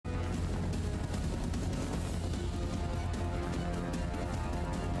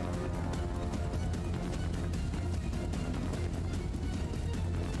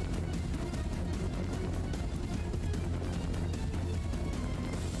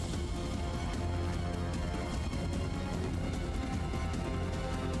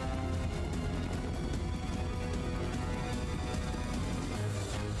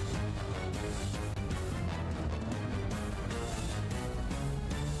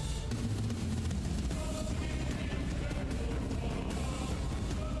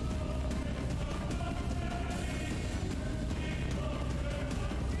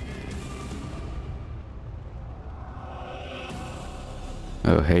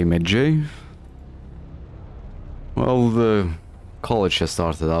Oh, hey, Midjay. Well, the college has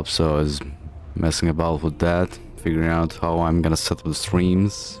started up, so I was messing about with that, figuring out how I'm gonna set up the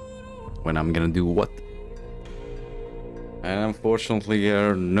streams, when I'm gonna do what. And unfortunately,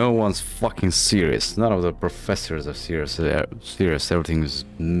 no one's fucking serious. None of the professors are serious.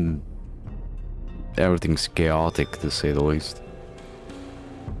 Everything's chaotic, to say the least.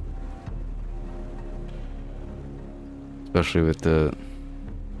 Especially with the...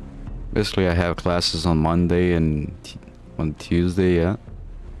 Basically, I have classes on Monday and on Tuesday, yeah.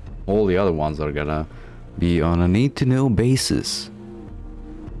 All the other ones are gonna be on a need-to-know basis.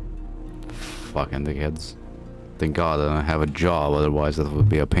 Fucking dickheads. Thank God I don't have a job, otherwise that would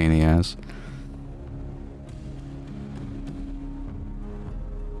be a pain in the ass.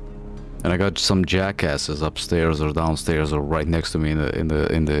 And I got some jackasses upstairs or downstairs or right next to me in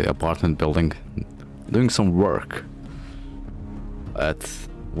the apartment building, doing some work. At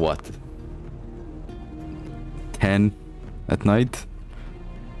what? 10 at night?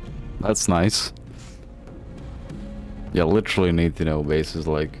 That's nice. Yeah, literally need to know basis,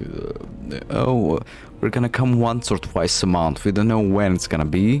 like, oh, we're gonna come once or twice a month. We don't know when it's gonna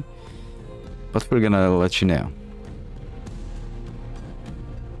be, but we're gonna let you know.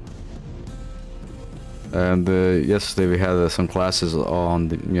 And yesterday we had some classes on,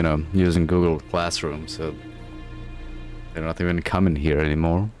 you know, using Google Classroom, so they're not even coming here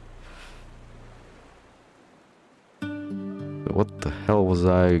anymore. What the hell was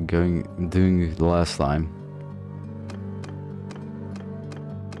I doing the last time?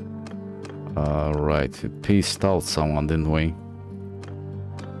 Right, we pieced out someone, didn't we?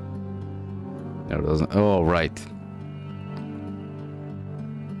 There doesn't. Oh, right.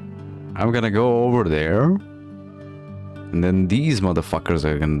 I'm gonna go over there, and then these motherfuckers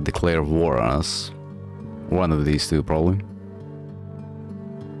are gonna declare war on us. One of these two, probably.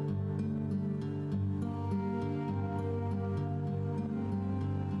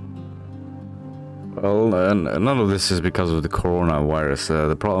 Well, and none of this is because of the coronavirus.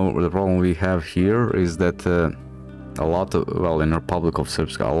 The problem we have here is that a lot of, well, in the Republic of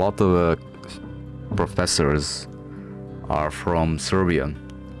Srpska, a lot of professors are from Serbia.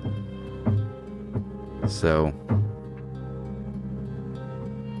 So,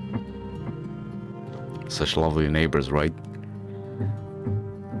 such lovely neighbors, right?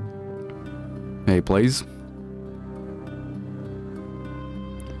 Hey, please.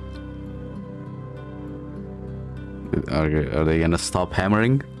 Are they gonna stop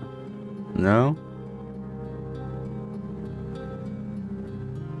hammering? No?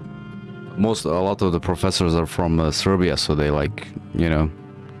 A lot of the professors are from Serbia, so they, like, you know,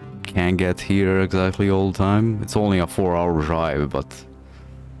 can't get here exactly all the time. It's only a 4-hour drive, but,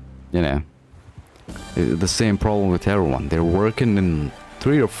 you know, the same problem with everyone. They're working in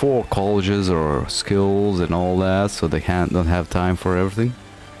 3 or 4 colleges or skills and all that, so they don't have time for everything.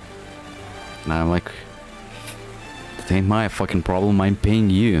 And I'm like, it ain't my fucking problem. I'm paying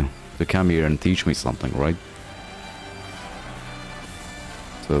you to come here and teach me something, right?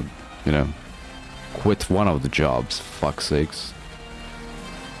 So, you know, quit one of the jobs, fuck's sakes.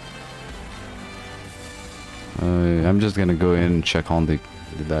 I'm just gonna go in and check on did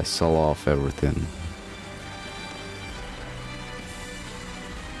I sell off everything?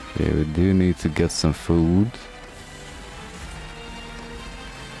 Okay, we do need to get some food.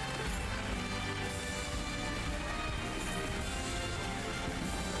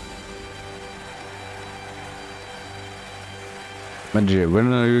 Manji,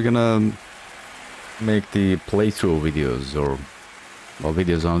 when are you gonna make the playthrough videos or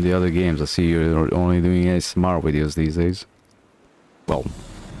videos on the other games? I see you're only doing ASMR videos these days. Well,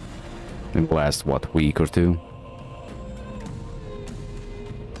 in the last, what, week or two?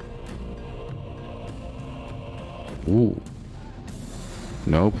 Ooh.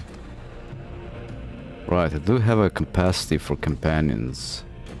 Nope. Right, I do have a capacity for companions.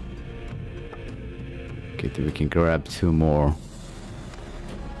 Okay, we can grab 2 more.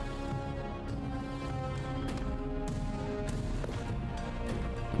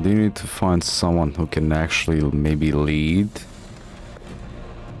 Do you need to find someone who can actually maybe lead?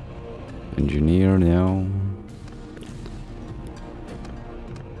 Engineer, no.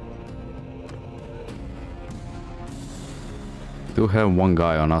 Do have one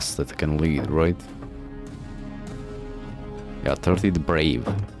guy on us that can lead, right? Yeah, 30 the brave.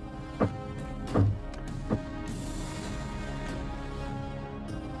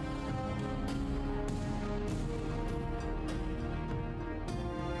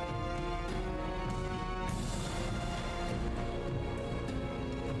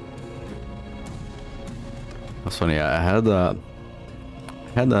 That's funny. I had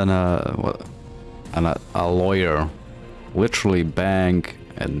Had a lawyer literally bang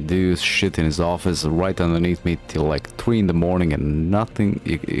and do shit in his office right underneath me till like 3 in the morning and nothing.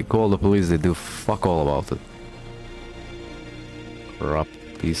 You call the police, they do fuck all about it. Corrupt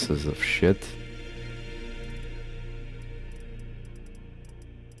pieces of shit.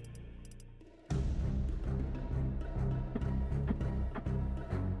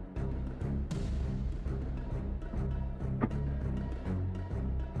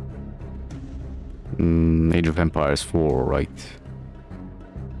 Age of Empires 4, right?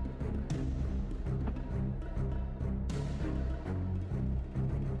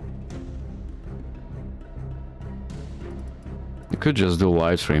 You could just do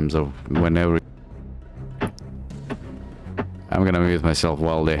live streams of whenever. I'm gonna mute myself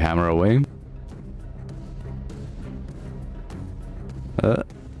while they hammer away. You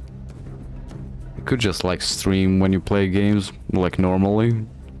could just like stream when you play games like normally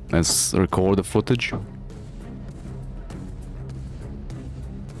and record the footage.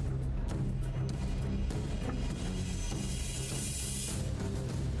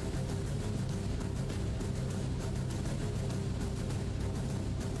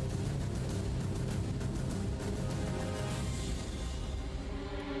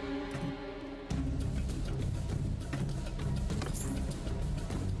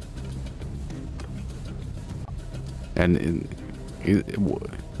 And you're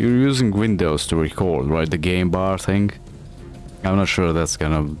using Windows to record, right? The game bar thing. I'm not sure that's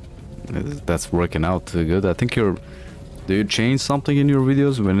working out too good. I think do you change something in your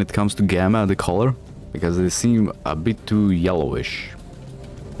videos when it comes to gamma, the color? Because they seem a bit too yellowish.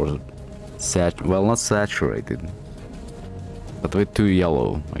 Or well, not saturated, but a bit too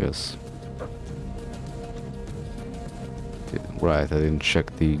yellow, I guess. Right, I didn't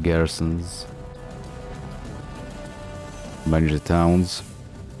check the garrisons. Manage the towns.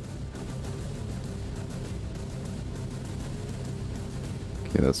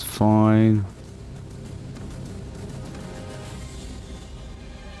 Okay, that's fine.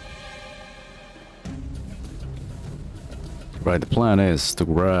 Right, the plan is to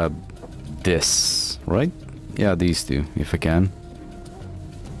grab this, right? Yeah, these two, if I can.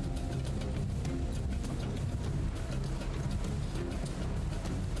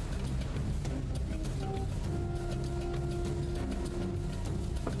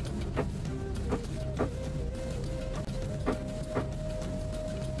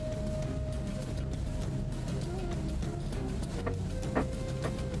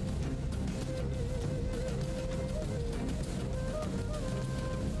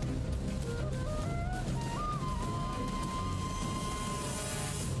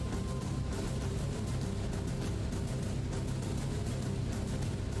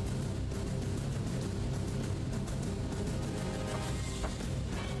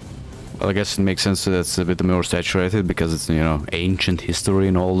 Well, I guess it makes sense that it's a bit more saturated because it's, you know, ancient history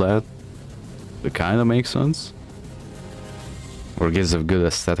and all that. It kind of makes sense. Or gives a good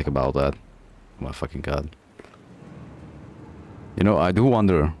aesthetic about that. Oh my fucking god. You know, I do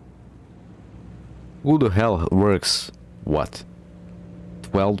wonder who the hell works what?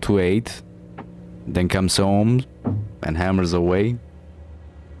 12 to 8, then comes home and hammers away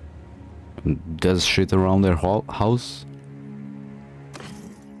and does shit around their house.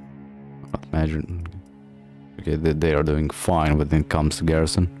 Imagine. Okay, they are doing fine when it comes to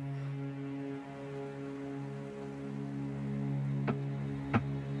garrison.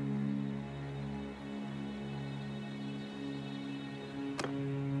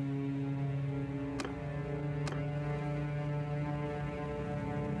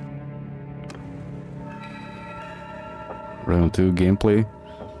 Round 2 gameplay.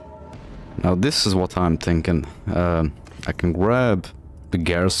 Now this is what I'm thinking. I can grab the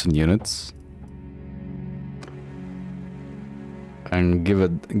garrison units and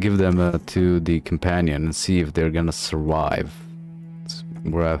give them to the companion and see if they're gonna survive. Let's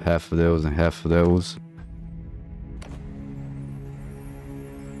grab half of those and half of those.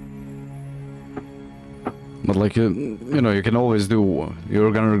 But like you know, you can always do.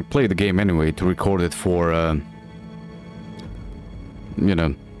 You're gonna play the game anyway to record it for you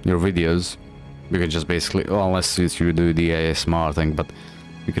know, your videos. You can just basically, well, unless you do the ASMR thing, but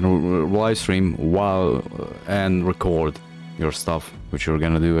you can live stream while and record your stuff, which you're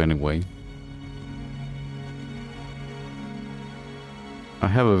gonna do anyway. I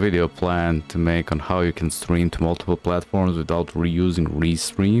have a video planned to make on how you can stream to multiple platforms without reusing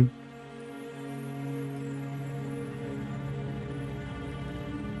Restream.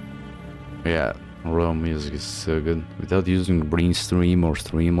 Yeah, raw music is so good. Without using Restream or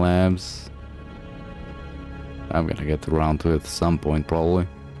Streamlabs. I'm gonna get around to it at some point, probably.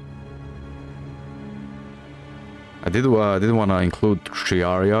 I did want to include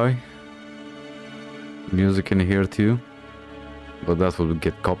Shiari music in here too, but that would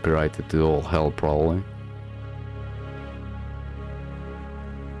get copyrighted to all hell, probably.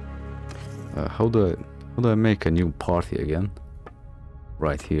 How do I make a new party again?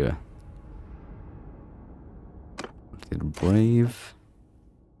 Right here. Brave.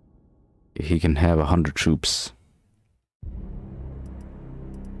 He can have 100 troops.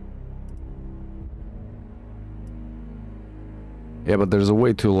 Yeah, but there's a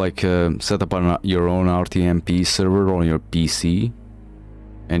way to like set up your own RTMP server on your PC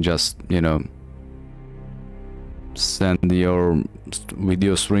and just, you know, send your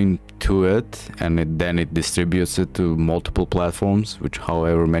video stream to it, and then it distributes it to multiple platforms, which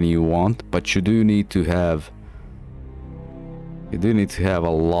however many you want. But you do need to have a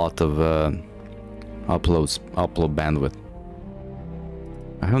lot of upload bandwidth.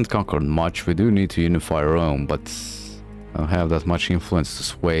 I haven't conquered much. We do need to unify Rome, but I don't have that much influence to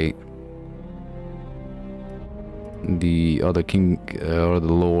sway the other king or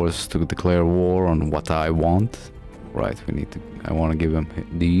the lords to declare war on what I want. Right, I want to give him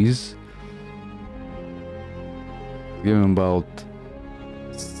these. Give him about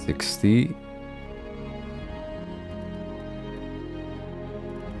 60.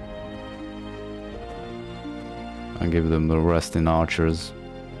 I give them the rest in archers.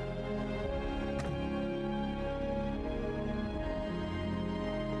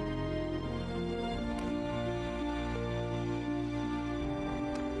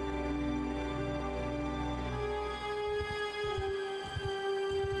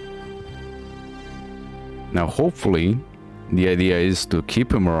 Now, hopefully, the idea is to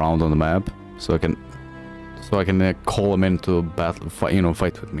keep him around on the map, so I can call him into a battle,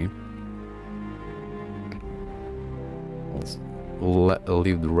 fight with me. I'll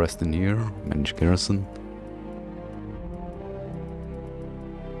leave the rest in here. Manage garrison.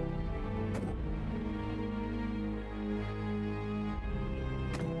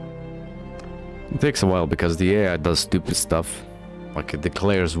 It takes a while because the AI does stupid stuff, like it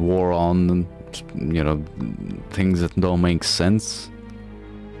declares war on, you know, things that don't make sense.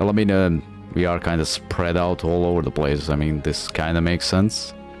 Well, I mean, we are kind of spread out all over the place. I mean, this kind of makes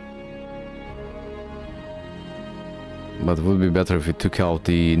sense. But it would be better if we took out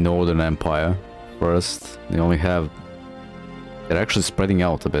the Northern Empire first. They're actually spreading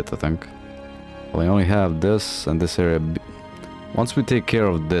out a bit, I think. Well, they only have this and this area. Once we take care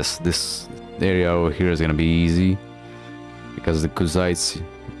of this area over here is gonna be easy, because the Kuzites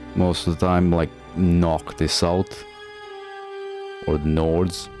most of the time like knock this out, or the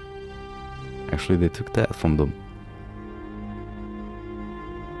Nords. Actually, they took that from them.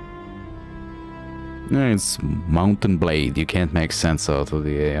 Yeah, it's Mountain Blade. You can't make sense out of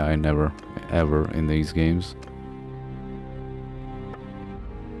the AI, never, ever in these games.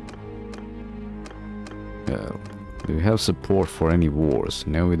 Yeah. Do we have support for any wars?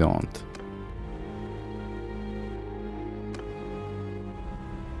 No, we don't.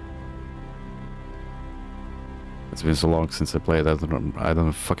 It's been so long since I played. I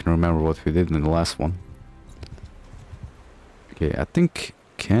don't fucking remember what we did in the last one. Okay, I think,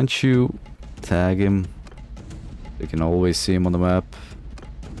 can't you tag him? You can always see him on the map.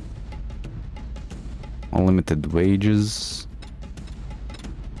 Unlimited wages.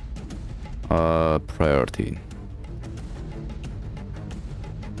 Priority.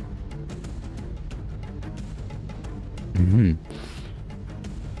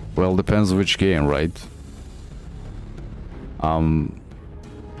 Well, depends which game, right?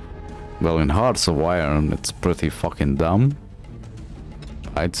 Well, in Hearts of Iron, it's pretty fucking dumb,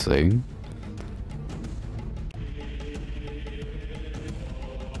 I'd say.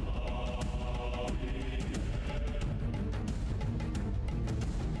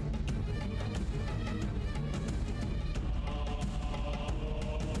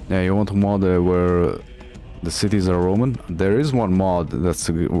 Yeah, you want a mod where the cities are Roman? There is one mod that's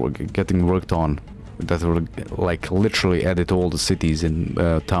getting worked on that will like literally edit all the cities and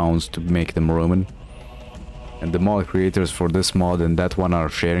towns to make them Roman. And the mod creators for this mod and that one are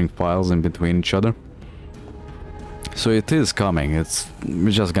sharing files in between each other. So it is coming. It's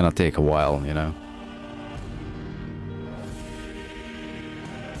just gonna take a while, you know.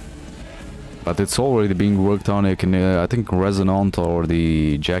 But it's already being worked on. You can, I think Resonant or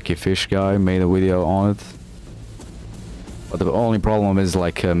the Jackie Fish guy made a video on it. But the only problem is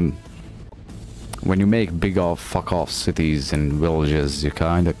like when you make big fuck off cities and villages, you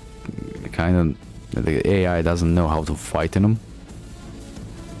kind of the AI doesn't know how to fight in them.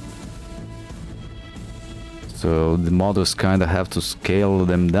 So the modders kind of have to scale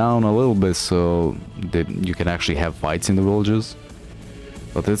them down a little bit so that you can actually have fights in the villages.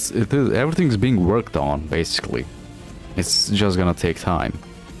 But everything's being worked on, basically. It's just gonna take time.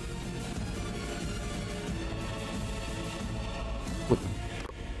 What?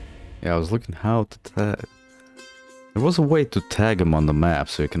 Yeah, I was looking how to tag. There was a way to tag him on the map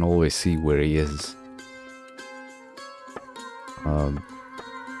so you can always see where he is. I don't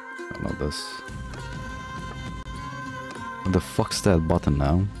know this. What the fuck's that button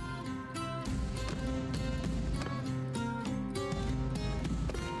now?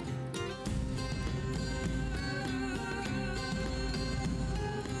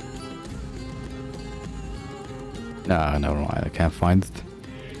 Nah, never mind, I can't find it.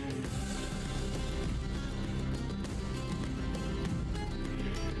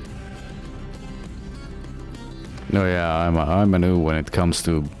 No, yeah, I'm a noob when it comes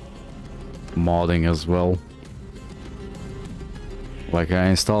to modding as well. Like, I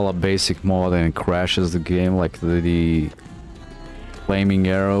install a basic mod and it crashes the game, like the Flaming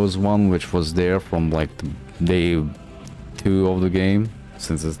Arrows one, which was there from like the day 2 of the game,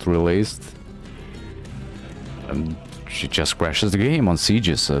 since it's released. And she just crashes the game on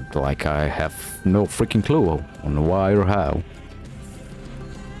sieges, so like I have no freaking clue on why or how.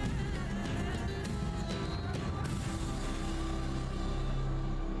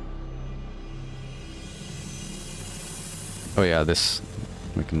 Oh yeah, this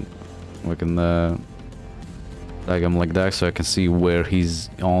we can tag him like that so I can see where he's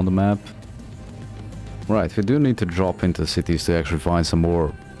on the map. Right, we do need to drop into cities to actually find some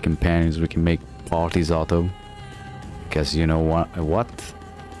more companions we can make parties out of. Because you know what?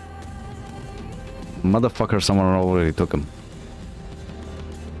 Motherfucker, someone already took him.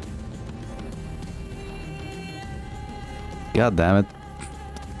 God damn it.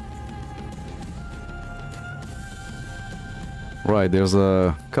 Right, there's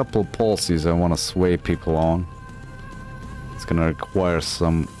a couple policies I want to sway people on. It's gonna require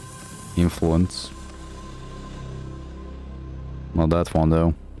some influence. Not that one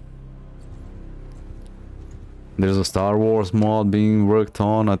though. There's a Star Wars mod being worked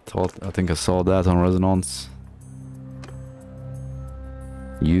on. I think I saw that on Resonance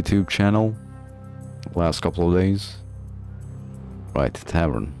YouTube channel last couple of days. Right,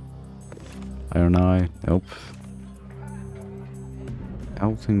 tavern. Iron Eye, nope.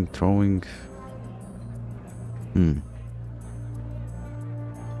 Outing, throwing.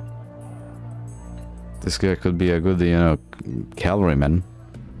 This guy could be a good, you know, cavalryman.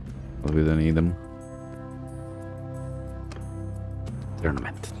 But we don't need him.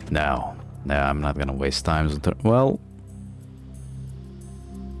 Tournament. No. No, I'm not gonna waste time. Well,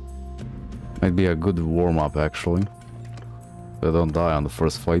 might be a good warm-up actually. So I don't die on the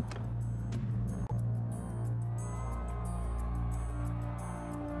first fight.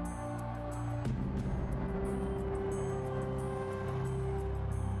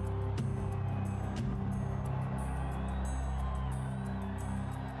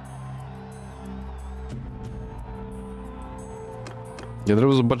 Yeah, there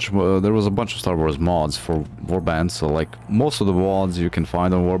was a bunch of Star Wars mods for Warband, so like most of the mods you can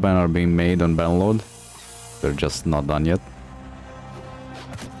find on Warband are being made on Bannerlord. They're just not done yet.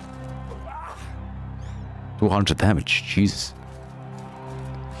 200 damage, Jesus.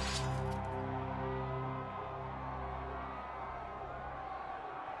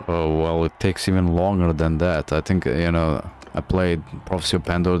 Oh well, it takes even longer than that. I think, you know, I played Prophecy of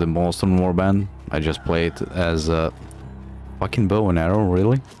Pandora the most on Warband. I just played as a fucking bow and arrow,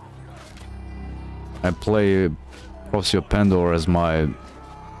 really? I play Prophecy of Pandora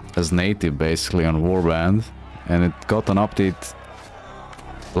as native basically on Warband, and it got an update.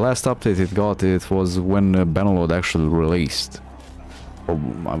 The last update it was when Bannerlord actually released. Or,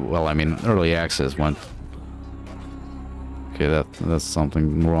 well, I mean, early access went. Okay, that's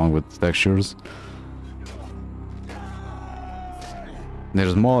something wrong with textures.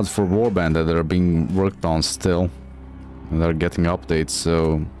 There's mods for Warband that are being worked on still. And they're getting updates,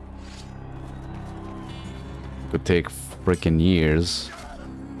 so it could take freaking years.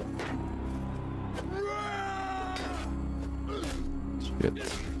 Shit.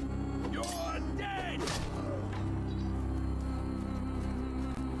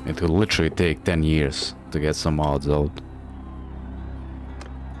 It could literally take 10 years to get some mods out.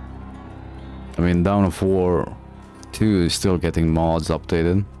 I mean, Dawn of War 2 is still getting mods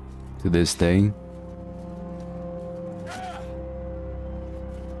updated to this day.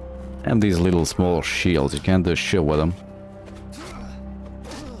 And these little small shields, you can't do shit with them.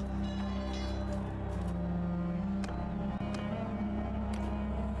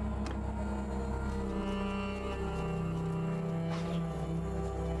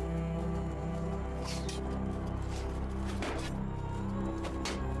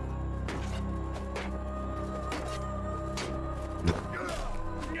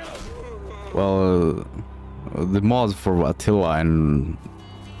 Well, the mods for Attila and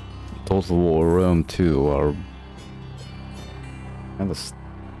Total War Rome 2 are kind of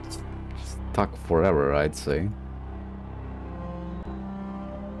stuck forever, I'd say.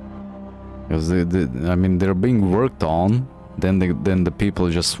 Because I mean, they're being worked on, then the people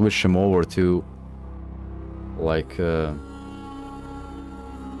just switch them over to, like, you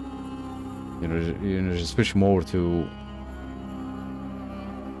know, just switch them over to.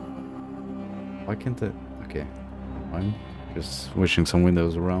 Why can't I? Okay, I'm just switching some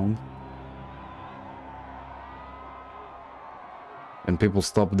windows around. And people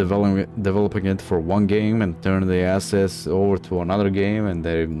stop developing it for one game and turn the assets over to another game, and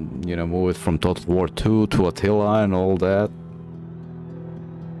they, you know, move it from Total War 2 to Attila and all that.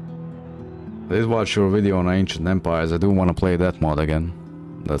 I did watch your video on Ancient Empires. I do want to play that mod again.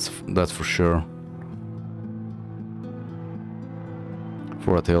 That's for sure.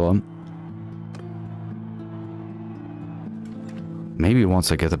 For Attila. Maybe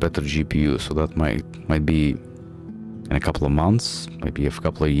once I get a better GPU, so that might be in a couple of months, maybe a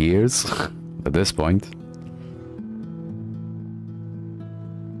couple of years at this point.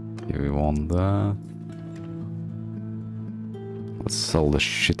 Here we want that. Let's sell the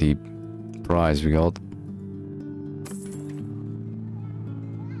shitty prize we got.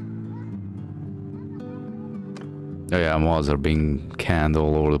 Oh yeah, mods are being canned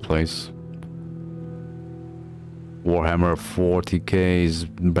all over the place. Warhammer 40k is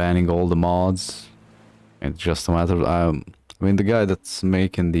banning all the mods. It's just a matter of, I mean, the guy that's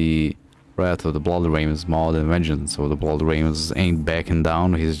making the Wrath of the Blood Ravens mod and Vengeance of the Blood Ravens ain't backing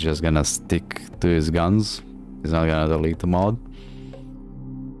down. He's just gonna stick to his guns. He's not gonna delete the mod.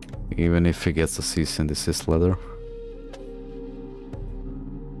 Even if he gets a cease and desist letter.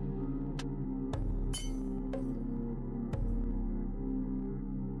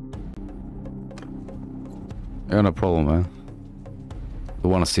 Yeah, no problem, man. I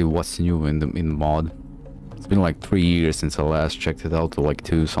wanna see what's new in the mod. It's been like 3 years since I last checked it out, or like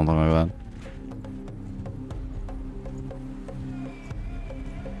 2, something like that.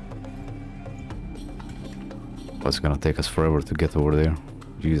 But it's gonna take us forever to get over there.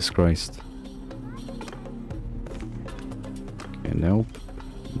 Jesus Christ. Okay, nope.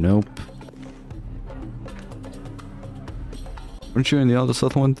 Nope. Weren't you in the other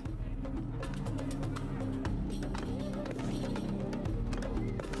settlement?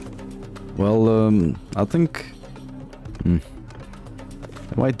 Well, I think I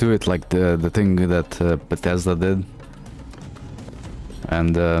might do it like the thing that Bethesda did,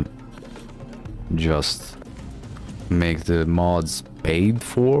 and just make the mods paid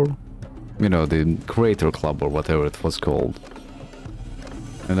for, you know, the Creator Club or whatever it was called.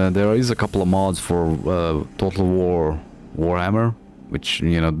 And there is a couple of mods for Total War Warhammer, which,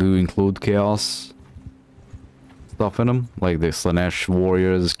 you know, do include chaos stuff in them, like the Slanesh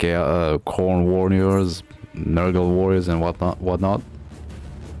Warriors, Khorne Warriors, Nurgle Warriors, and whatnot.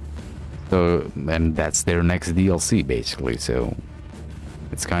 So, and that's their next DLC, basically. So,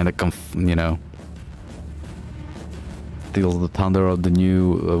 it's kind of, you know, steals the thunder of the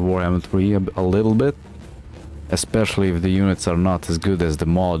new Warhammer 3 a little bit, especially if the units are not as good as the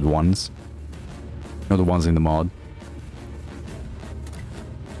mod ones, or the ones in the mod.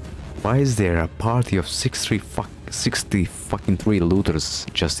 Why is there a party of 60 fucking 3 looters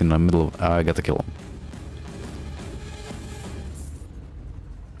just in the middle of... I gotta kill them.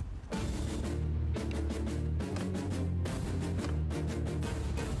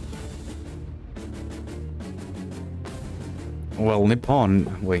 Well,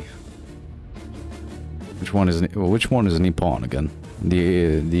 Nippon... Wait. Which one is Nippon again?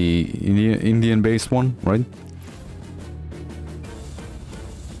 The Indian-based one, right?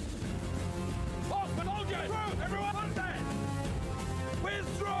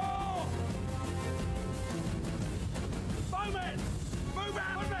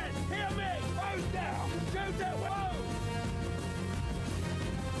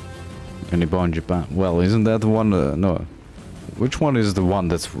 Nippon, Japan. Well, isn't that the one? No. Which one is the one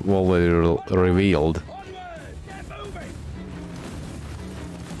that's already revealed?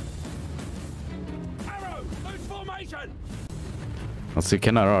 Let's see,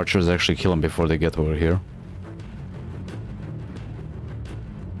 can our archers actually kill them before they get over here?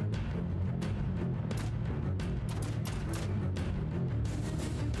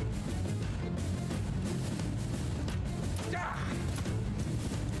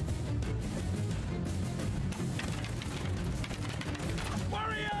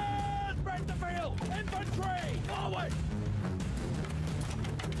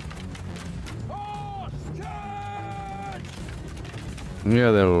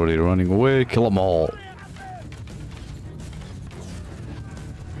 Yeah, they're already running away. Kill them all.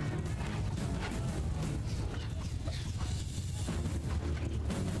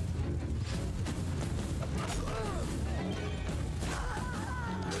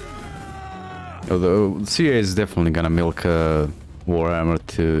 The CA is definitely gonna milk Warhammer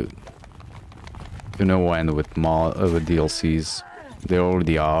to no end with with DLCs. They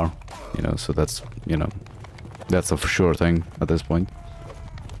already are, you know. So that's that's a for sure thing at this point.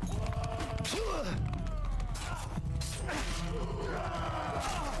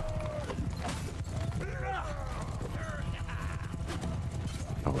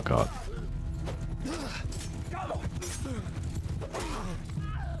 Oh god.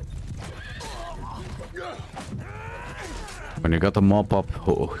 When you got to mop up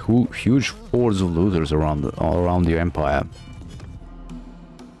huge hordes of looters all around your empire.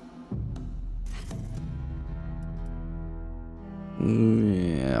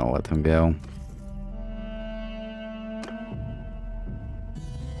 Yeah, I'll let him go.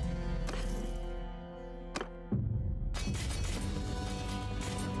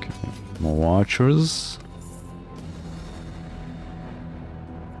 Okay, more watchers.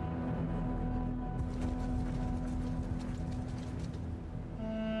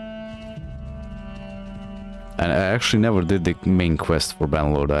 And I actually never did the main quest for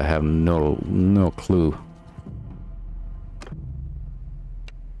Bannerlord. I have no clue.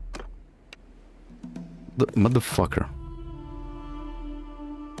 The motherfucker.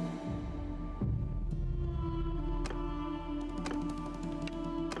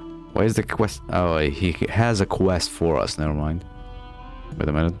 Why is the quest? Oh, he has a quest for us. Never mind. Wait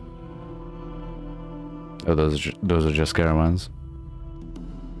a minute. Oh, those are just caravans.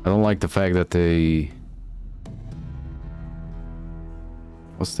 I don't like the fact that they...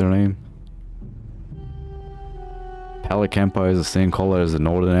 What's their name? Palic Empire is the same color as the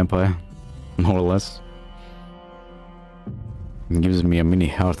Northern Empire, more or less. It gives me a mini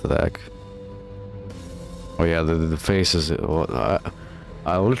heart attack. Oh yeah, the faces.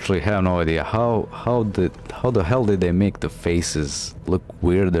 I literally have no idea how the hell did they make the faces look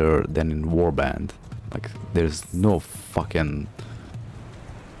weirder than in Warband? Like, there's no fucking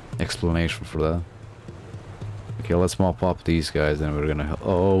explanation for that. Okay, let's mop up these guys and we're gonna...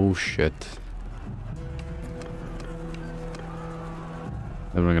 Oh shit.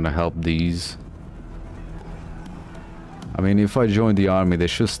 Then we're gonna help these. I mean, if I join the army, they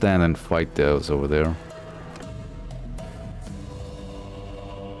should stand and fight those over there.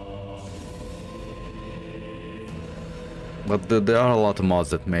 But there are a lot of mods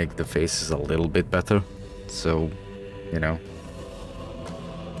that make the faces a little bit better. So, you know.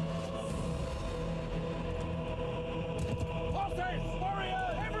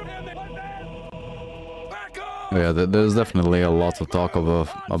 Yeah, there's definitely a lot of talk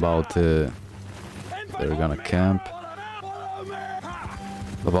about they're gonna camp.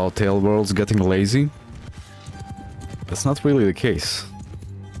 About Tailworlds getting lazy. That's not really the case.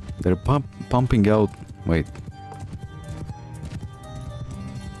 They're pumping out... Wait.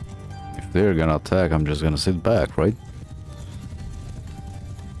 If they're gonna attack, I'm just gonna sit back, right?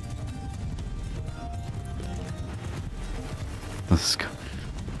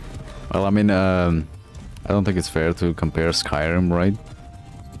 Well, I mean, I don't think it's fair to compare Skyrim, right?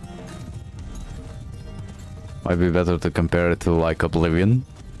 Might be better to compare it to, like, Oblivion.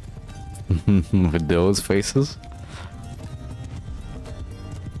 With those faces.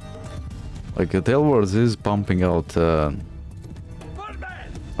 Like, Tailworlds is pumping out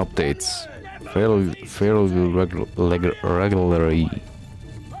updates fairly regularly,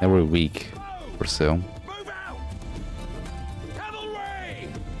 every week or so.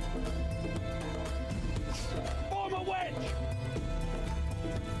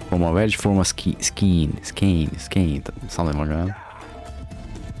 From a wedge, from a skein, something like that.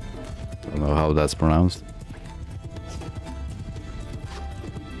 I don't know how that's pronounced.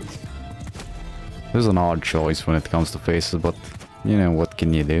 There's an odd choice when it comes to faces, but you know, what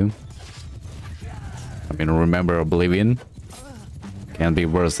can you do? I mean, remember Oblivion? Can't be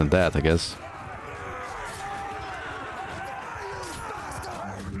worse than that, I guess.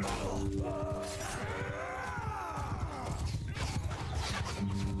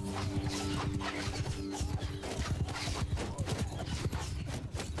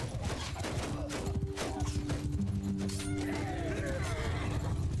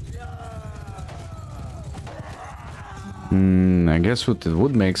 I guess it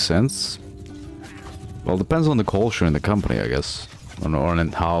would make sense. Well, depends on the culture in the company, I guess, or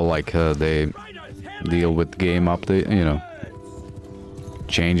on how like they deal with game update, you know,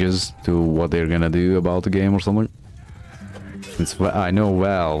 changes to what they're gonna do about the game or something. Since I know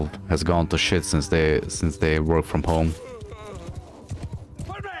Valve has gone to shit since they work from home.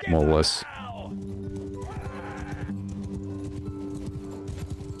 More or less.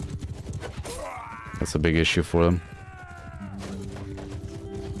 That's a big issue for them.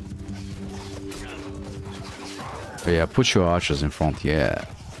 But yeah, put your archers in front, yeah.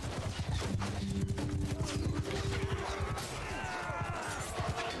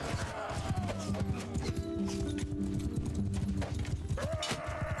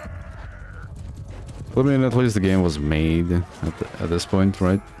 I mean, at least the game was made at this point,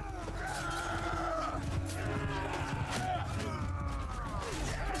 right?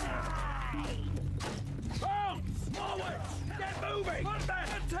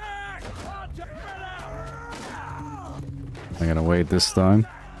 I'm gonna wait this time.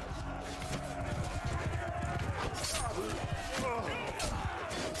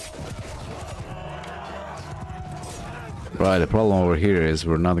 Right, the problem over here is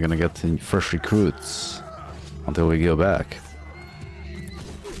we're not gonna get any fresh recruits until we go back.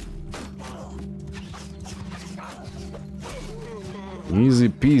 Easy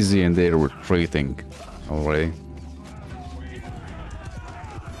peasy, and they're retreating already.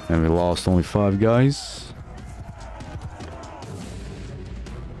 And we lost only 5 guys.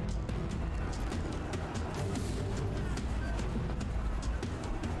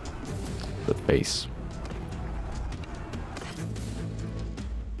 The face.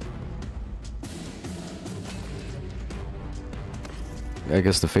 I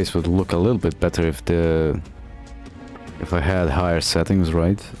guess the face would look a little bit better if I had higher settings,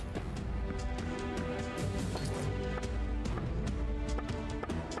 right?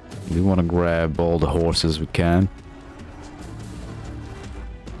 We want to grab all the horses we can.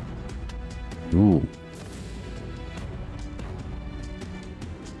 Ooh.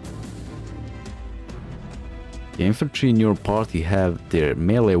 The infantry in your party have their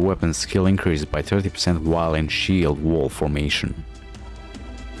melee weapon skill increased by 30% while in shield wall formation.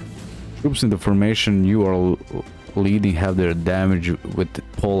 Troops in the formation you are leading have their damage with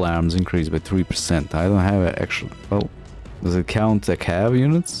pole arms increased by 3%. I don't have an actual... Well, does it count the cav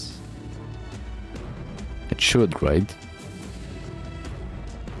units? It should, right?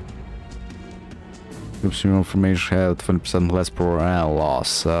 Troops in your formation have 20% less morale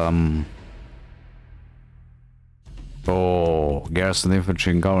loss. Oh, garrison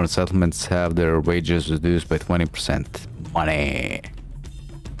infantry and government settlements have their wages reduced by 20%. Money!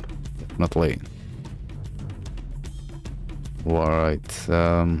 Not late. Alright,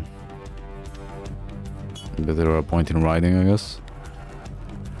 but there are a point in riding, I guess.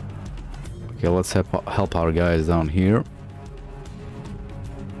 Okay, let's help our guys down here.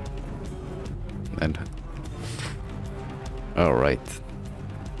 And... Alright.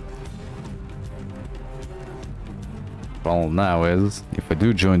 Problem now is, if I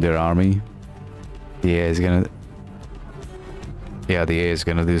do join their army, the AI is gonna... Yeah, the AI is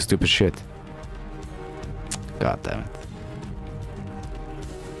gonna do stupid shit. God damn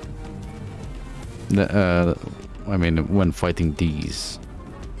it. I mean, when fighting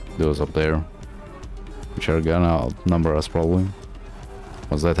those up there, which are gonna outnumber us probably,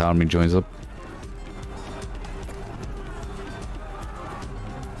 once that army joins up.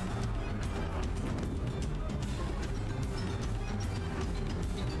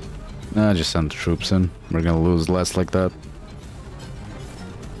 Nah, just send the troops in. We're gonna lose less like that.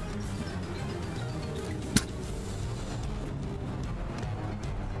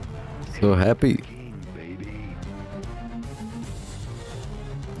 So happy.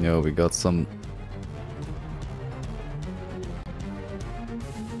 Yo, we got some...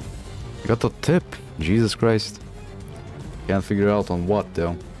 Got a tip. Jesus Christ. Can't figure out on what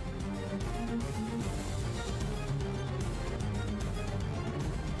though.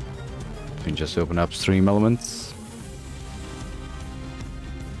 We can just open up stream elements.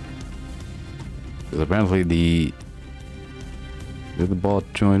 Because apparently Did the bot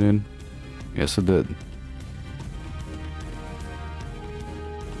join in? Yes, it did.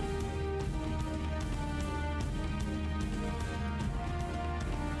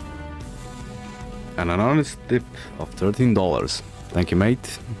 And an honest tip of $13. Thank you,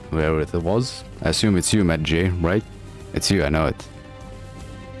 mate. Whoever it was. I assume it's you, Matt J, right? It's you, I know it.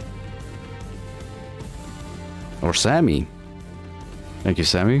 Or Sammy. Thank you,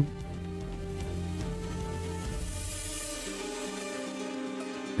 Sammy.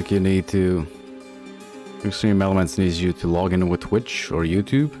 I think you need to... Stream Elements needs you to log in with Twitch or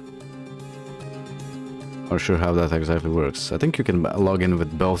YouTube. Not sure how that exactly works. I think you can log in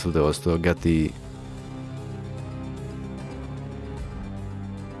with both of those to get the...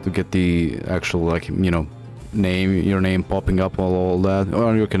 actual, like, you know, your name popping up, all that,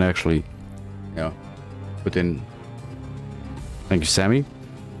 or you can actually, yeah, put in. Thank you, Sammy,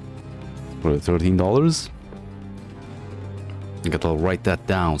 for the $13. I think I'll write that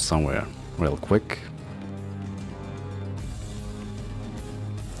down somewhere real quick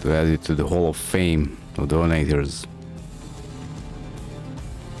to add it to the Hall of Fame of donators.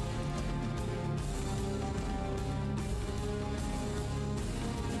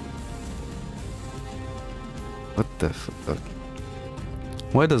 What the fuck?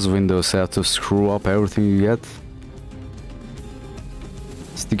 Why does Windows have to screw up everything you get?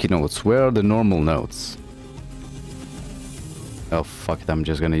 Sticky notes. Where are the normal notes? Oh fuck it, I'm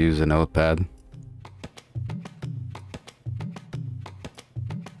just gonna use a notepad.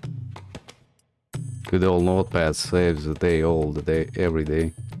 Good old notepad saves the day, all the day, every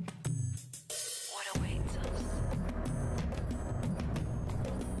day.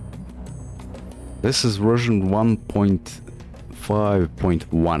 This is version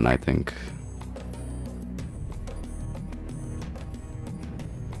 1.5.1, I think.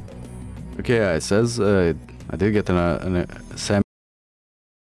 Okay, yeah, it says I did get an Sam.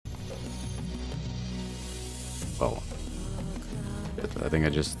 Well, I think I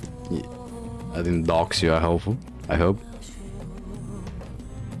didn't dox you. I hope.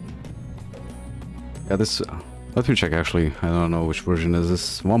 Yeah, this. Let me check. Actually, I don't know which version is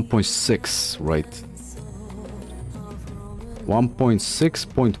this. 1.6, right?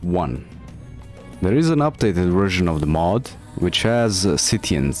 1.6.1. There is an updated version of the mod which has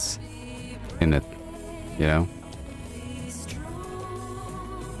Scythians in it. You know.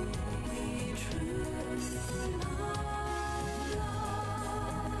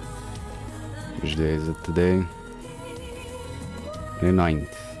 Which day is it today? The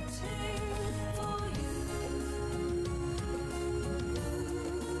 9th.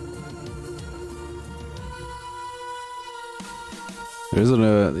 There is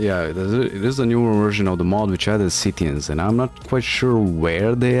it is a newer version of the mod which added Scythians, and I'm not quite sure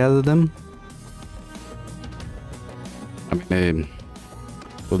where they added them. I mean,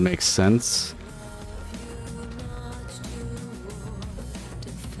 it would make sense.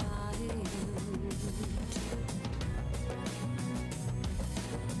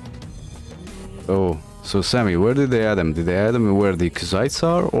 Oh, so Sammy, where did they add them? Did they add them where the Kuzites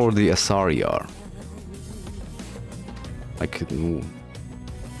are or the Asari are? Like, I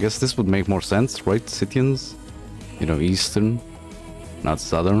guess this would make more sense, right? Scythians? You know, eastern, not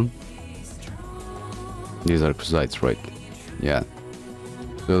southern. These are Kuzites, right? Yeah.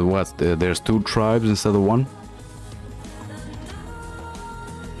 So what? There's 2 tribes instead of 1?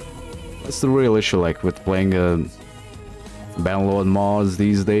 That's the real issue, like, with playing Bannerlord mods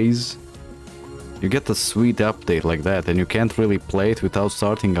these days. You get a sweet update like that, and you can't really play it without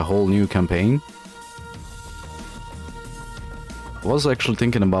starting a whole new campaign. I was actually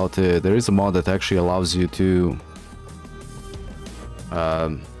thinking about there is a mod that actually allows you to,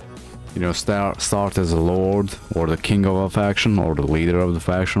 you know, start as a lord or the king of a faction or the leader of the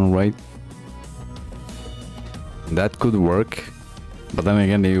faction, right? That could work, but then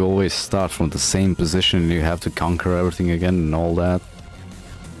again, you always start from the same position and you have to conquer everything again and all that.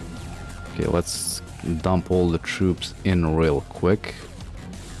 Okay, let's dump all the troops in real quick.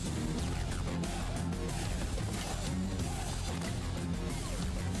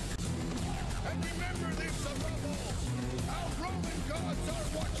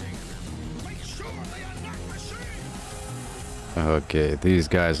 Okay, these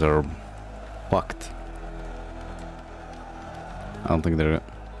guys are fucked. I don't think they're...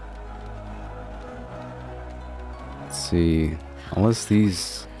 Let's see... Unless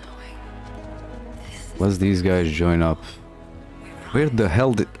these guys join up. Where the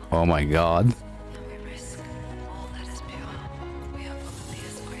hell did... Oh my god.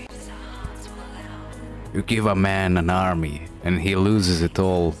 You give a man an army and he loses it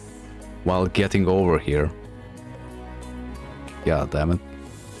all while getting over here. God damn it.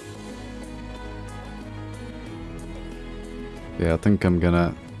 Yeah, I think I'm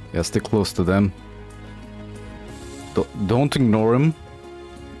gonna... Yeah, stick close to them. Don't ignore him.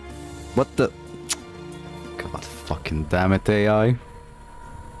 What the... God fucking damn it, AI.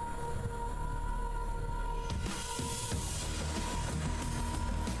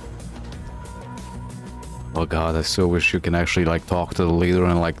 Oh god, I so wish you can actually like talk to the leader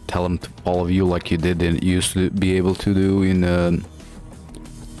and like tell him to follow you like you did and used to be able to do in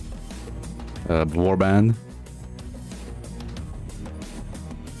Warband.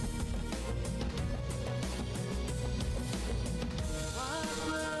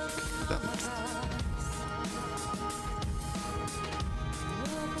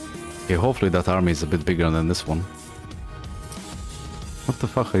 Okay, hopefully that army is a bit bigger than this one. What the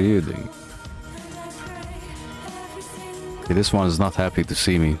fuck are you doing? Okay, this one is not happy to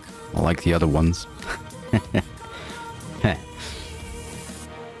see me, like the other ones.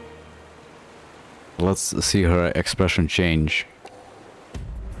 Let's see her expression change.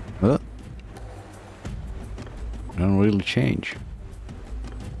 Don't really change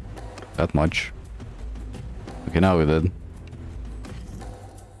that much. Okay, now we did.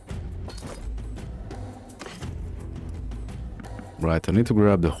 Right, I need to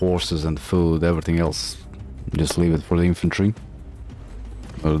grab the horses and food, everything else just leave it for the infantry.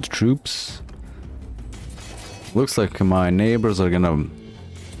 Or the troops. Looks like my neighbors are gonna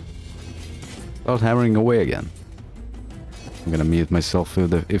start hammering away again. I'm gonna mute myself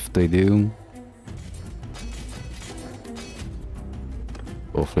if they do.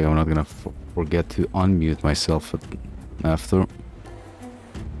 Hopefully I'm not gonna forget to unmute myself after.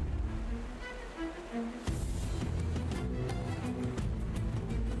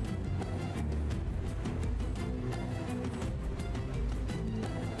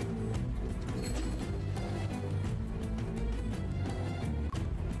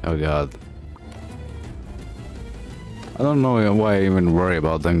 Oh god. I don't know why I even worry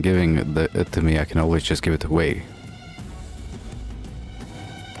about them giving it to me. I can always just give it away.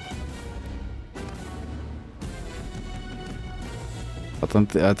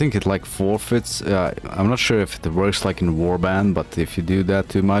 But I think it like forfeits. I'm not sure if it works like in Warband, but if you do that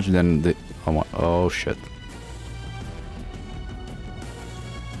too much, then oh shit.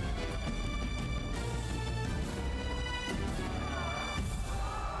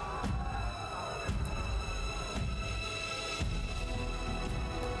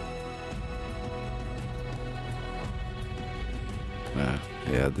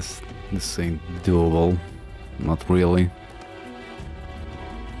 Yeah, this ain't doable. Not really.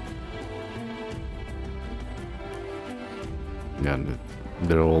 Yeah,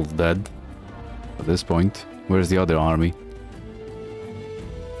 they're all dead at this point. Where's the other army?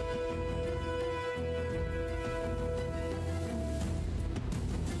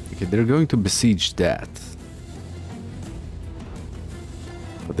 Okay, they're going to besiege that.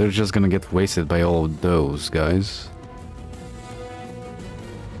 But they're just gonna get wasted by all of those guys.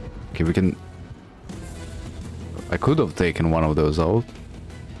 Okay, we can... I could have taken one of those out.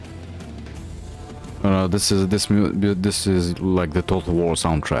 No, this is like the Total War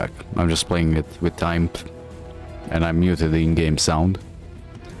soundtrack. I'm just playing it with time, and I muted the in-game sound.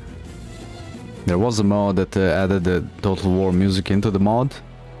 There was a mod that added the Total War music into the mod,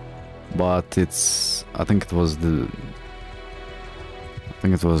 but I think it was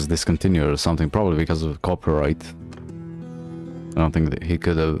discontinued or something, probably because of copyright. I don't think that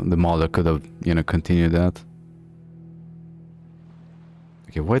the modder could have, you know, continued that.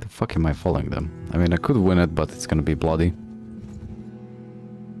 Okay, why the fuck am I following them? I mean, I could win it, but it's gonna be bloody.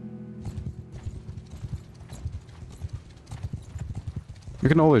 You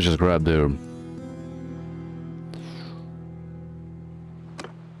can always just grab their...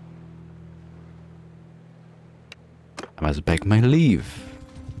 I must beg my leave.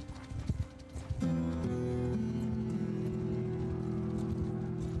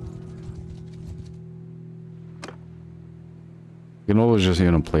 You can always just, you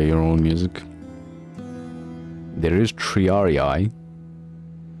know, play your own music. There is Triarii.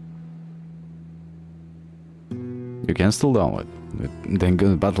 You can still download it. Then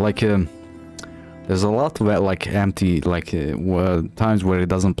good, but like, there's a lot of like empty, like times where it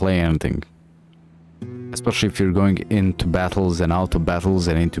doesn't play anything. Especially if you're going into battles and out of battles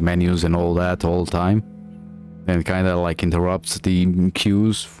and into menus and all that all the time. And it kind of like interrupts the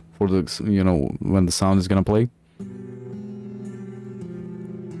cues for the, you know, when the sound is gonna play.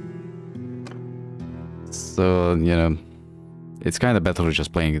 So, you know, it's kind of better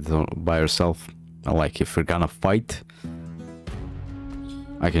just playing it by yourself. Like, if you're gonna fight,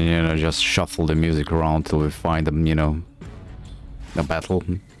 I can, you know, just shuffle the music around till we find them, you know, a battle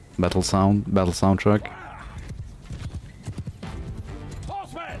soundtrack.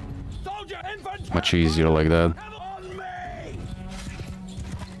 Much easier like that.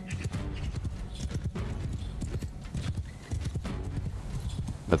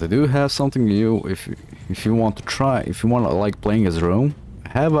 But I do have something new. If you want to try, if you want to like playing as Rome, I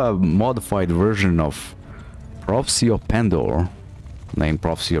have a modified version of Prophecy of Pandora, named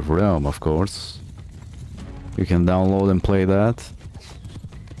Prophecy of Rome, of course. You can download and play that.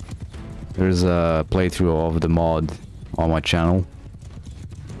 There's a playthrough of the mod on my channel.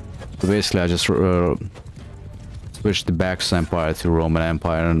 So basically, I just switched the Bacchus Empire to Roman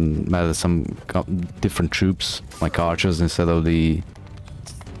Empire and added some different troops, like archers, instead of the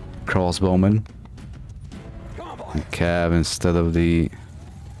crossbowman. And Cav instead of the...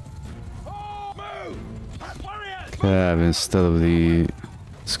 Cav instead of the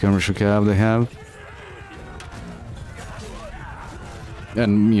skirmisher Cav they have.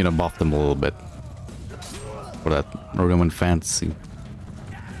 And, you know, buff them a little bit. For that Roman fantasy.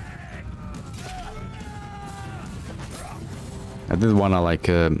 I did want to like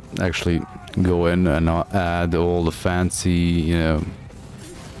actually go in and add all the fancy, you know,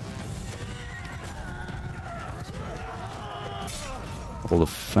 all the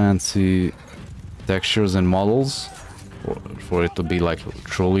fancy textures and models for it to be like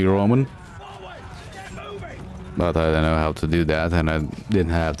truly Roman. But I don't know how to do that, and I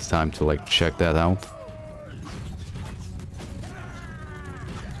didn't have the time to like check that out.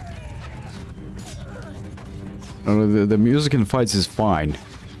 The music in fights is fine.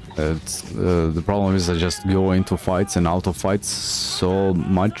 The problem is I just go into fights and out of fights so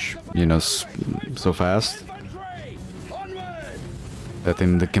much, you know, so fast, that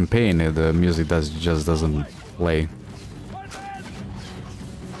in the campaign the music just doesn't play.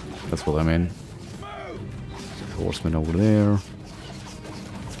 That's what I mean. Horseman over there.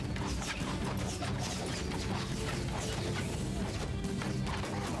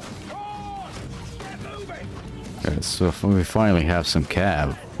 Okay, so we finally have some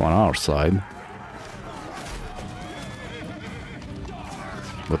cav on our side.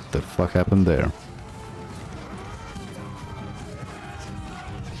 What the fuck happened there?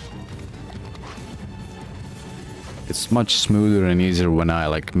 It's much smoother and easier when I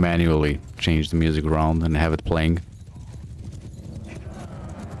like manually change the music around and have it playing.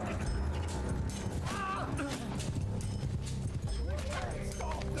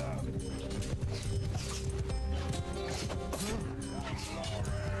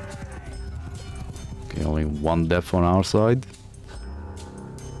 Okay, only one death on our side.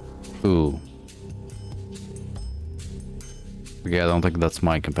 Ooh. Okay, I don't think that's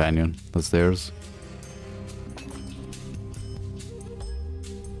my companion. That's theirs.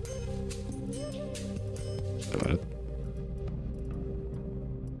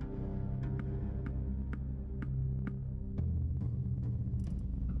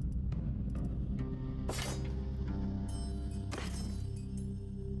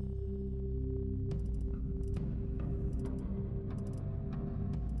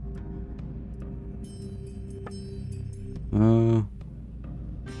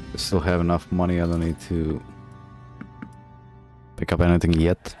 I still have enough money, I don't need to pick up anything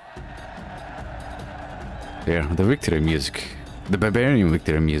yet. There, the victory music. The barbarian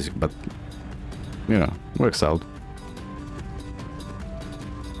victory music, but, you know, works out.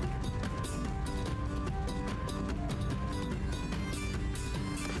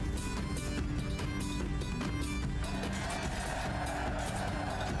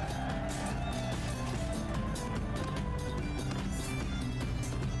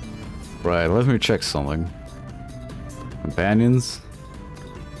 Right, let me check something. Companions.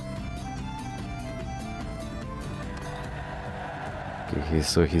 Okay,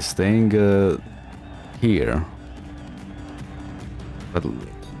 so he's staying here. But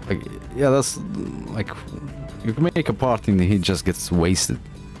like, yeah, that's like, you can make a party and he just gets wasted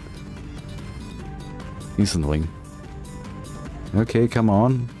instantly. Okay, come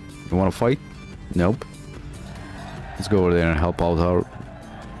on. You want to fight? Nope. Let's go over there and help out our...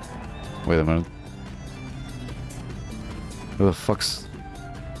 Wait a minute. Where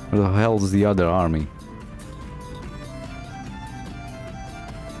the hell is the other army?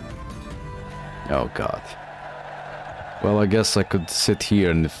 Oh god. Well, I guess I could sit here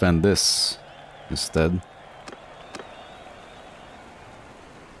and defend this instead.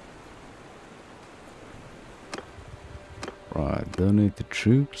 Right, donate the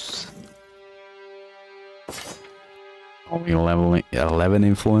troops. Only 11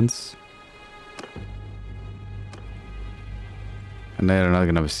 influence. And they're not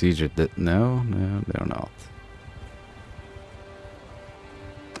gonna besiege it. No, they're not.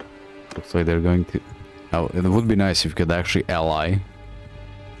 Looks like they're going to... Oh, it would be nice if you could actually ally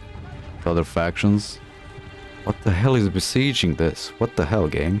with other factions. What the hell is besieging this? What the hell,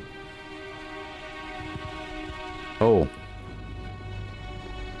 game? Oh.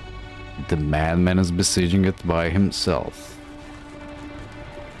 The madman is besieging it by himself.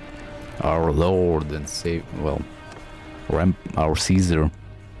 Our Lord and Savior... Well... Our Caesar.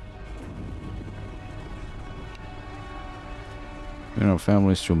 You know,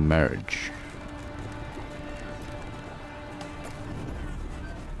 families through marriage.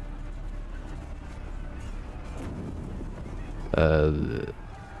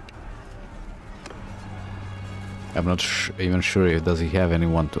 I'm not even sure if does he have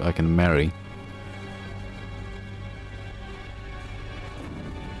anyone I can marry.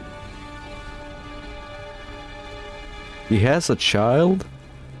 He has a child,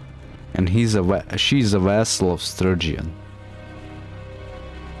 and she's a vassal of Sturgian.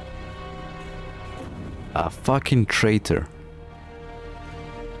 A fucking traitor.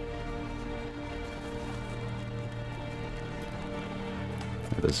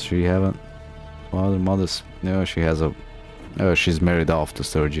 Does she have a mother's? No, she has a. Oh, she's married off to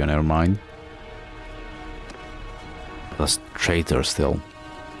Sturgian. Never mind. A traitor still.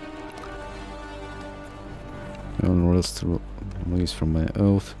 Release from my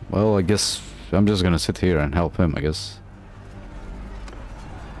oath. Well, I guess I'm just gonna sit here and help him, I guess.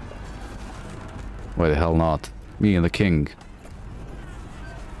 Why the hell not? Me and the king.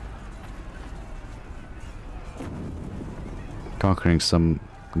 Conquering some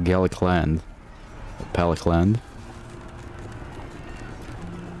Gallic land. Palic land.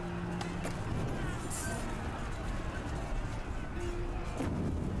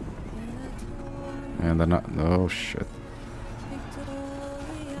 And then, oh shit.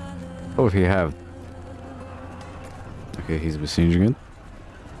 Oh, he have. Okay, he's besieging it.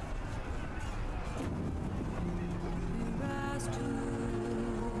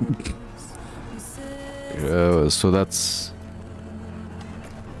 So that's...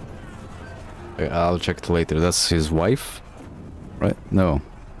 I'll check it later. That's his wife? Right? No.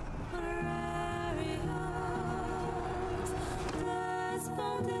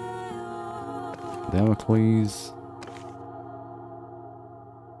 Damocles.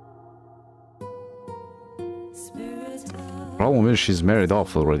 Problem is she's married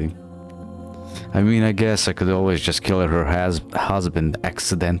off already. I mean, I guess I could always just kill her husband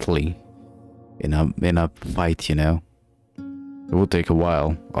accidentally in a fight, you know. It would take a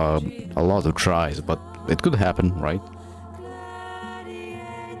while, a lot of tries, but it could happen, right?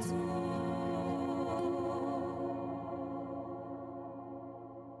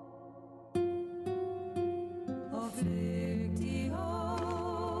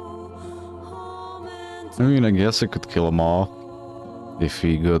 I mean, I guess I could kill them all if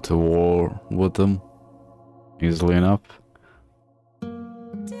we go to war with them easily enough.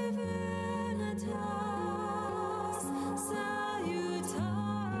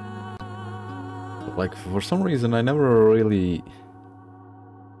 Like, for some reason, I never really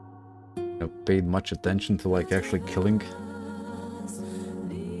paid much attention to, like, actually killing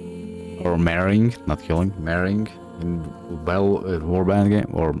or marrying, not killing, marrying in Warband game,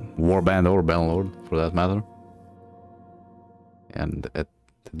 or Warband or Bannerlord, for that matter. And at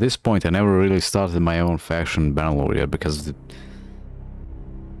this point, I never really started my own faction Bannerlord yet, because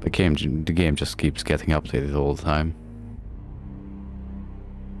the game just keeps getting updated all the time.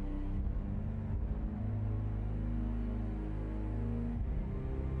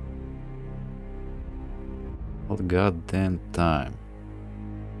 All the goddamn time.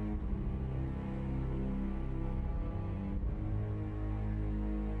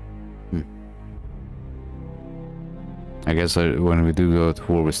 I guess when we do go to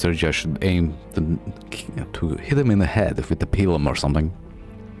war with Sturgy, I should aim to hit him in the head with the pilum or something.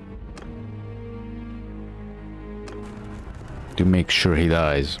 To make sure he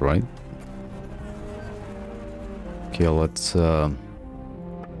dies, right? Okay, let's grab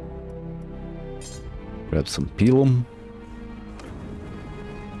some pilum.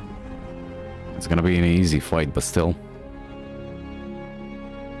 It's gonna be an easy fight, but still.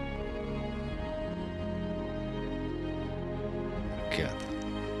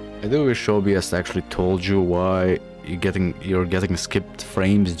 I do wish OBS actually told you why you're getting skipped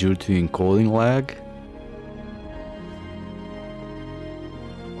frames due to encoding lag.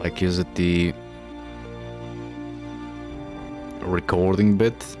 Like, is it the recording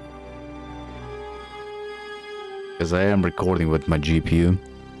bit? Because I am recording with my GPU.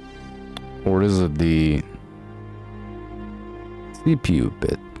 Or is it the CPU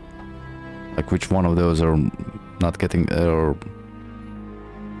bit? Like, which one of those are not getting or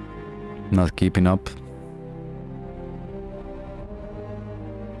not keeping up?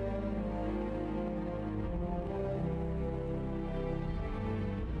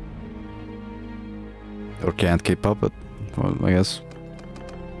 Or can't keep up, but well, I guess.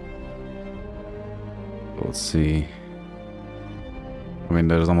 Let's see. I mean,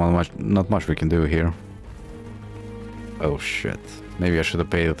 there's not much we can do here. Oh shit! Maybe I should have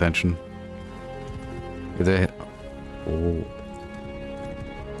paid attention. Did they? Oh.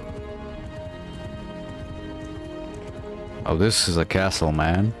 Oh, this is a castle,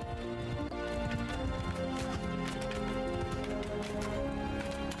 man.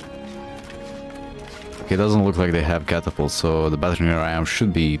 Okay, it doesn't look like they have catapults, so the battering ram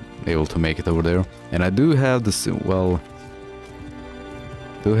should be able to make it over there. And I do have this, well,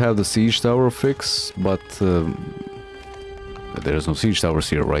 do have the siege tower fix, but there's no siege towers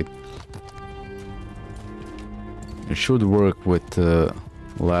here, right? It should work with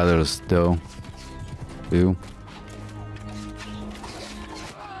ladders, though. Too.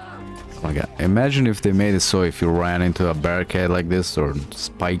 Oh my god, imagine if they made it so if you ran into a barricade like this or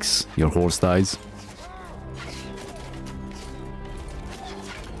spikes, your horse dies.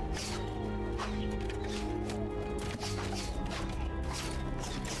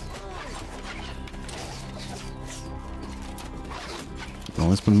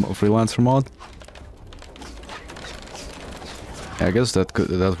 No, it's been a freelancer mod. Yeah, I guess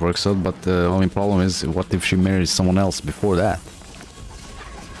that works out, but the only problem is, what if she marries someone else before that?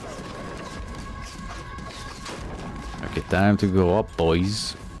 Okay, time to go up,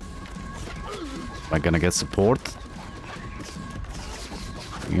 boys. Am I gonna get support?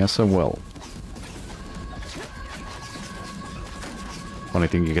 Yes, I will. Funny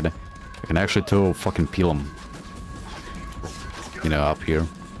thing, you can actually throw fucking peel them. You know, up here.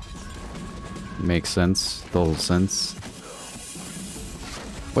 Makes sense, total sense.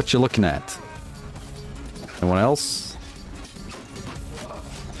 What you looking at? Anyone else?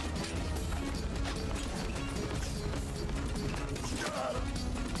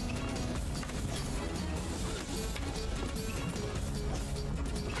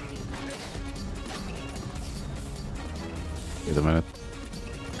 Wait a minute.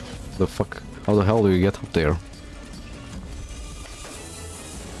 The fuck? How the hell do you get up there?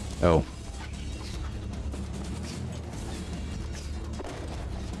 Oh.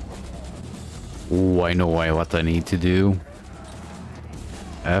 Oh, I know what I need to do.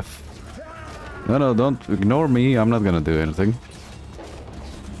 F. No, don't ignore me. I'm not gonna do anything.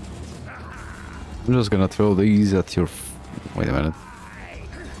 I'm just gonna throw these at your... Wait a minute.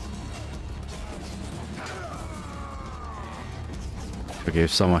 Okay,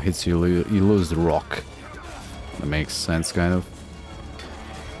 if someone hits you, you lose the rock. That makes sense, kind of.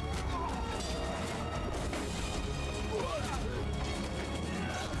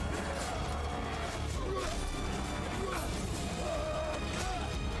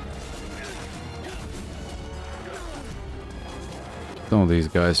 Some of these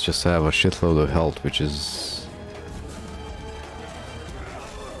guys just have a shitload of health, which is...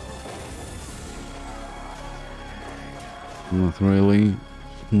 not really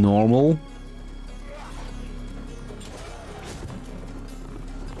normal.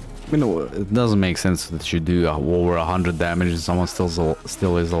 You know, it doesn't make sense that you do over 100 damage and someone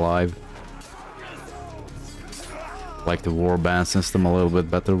still is alive. Like the warband system a little bit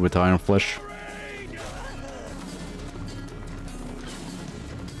better with Iron Flesh.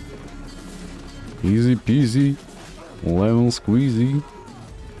 Easy peasy, lemon squeezy.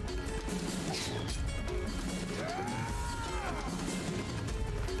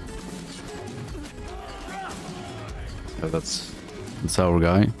 Yeah, that's our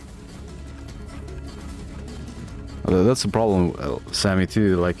guy. That's the problem, Sammy,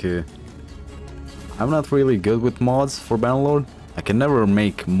 too. Like, I'm not really good with mods for Bannerlord. I can never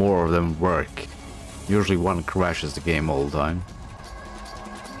make more of them work. Usually one crashes the game all the time.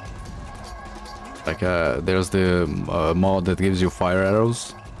 Like, there's the mod that gives you fire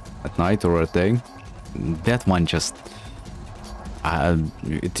arrows at night or at day. That one just...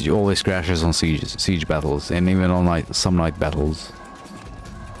 it always crashes on siege battles, and even on some night battles.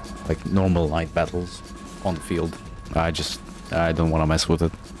 Like normal night battles on the field. I don't want to mess with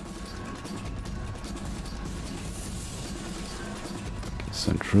it. Okay,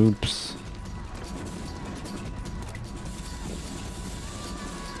 send troops.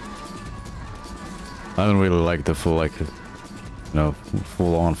 I don't really like the full, like, you know,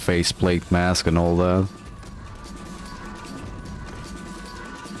 full-on faceplate mask and all that.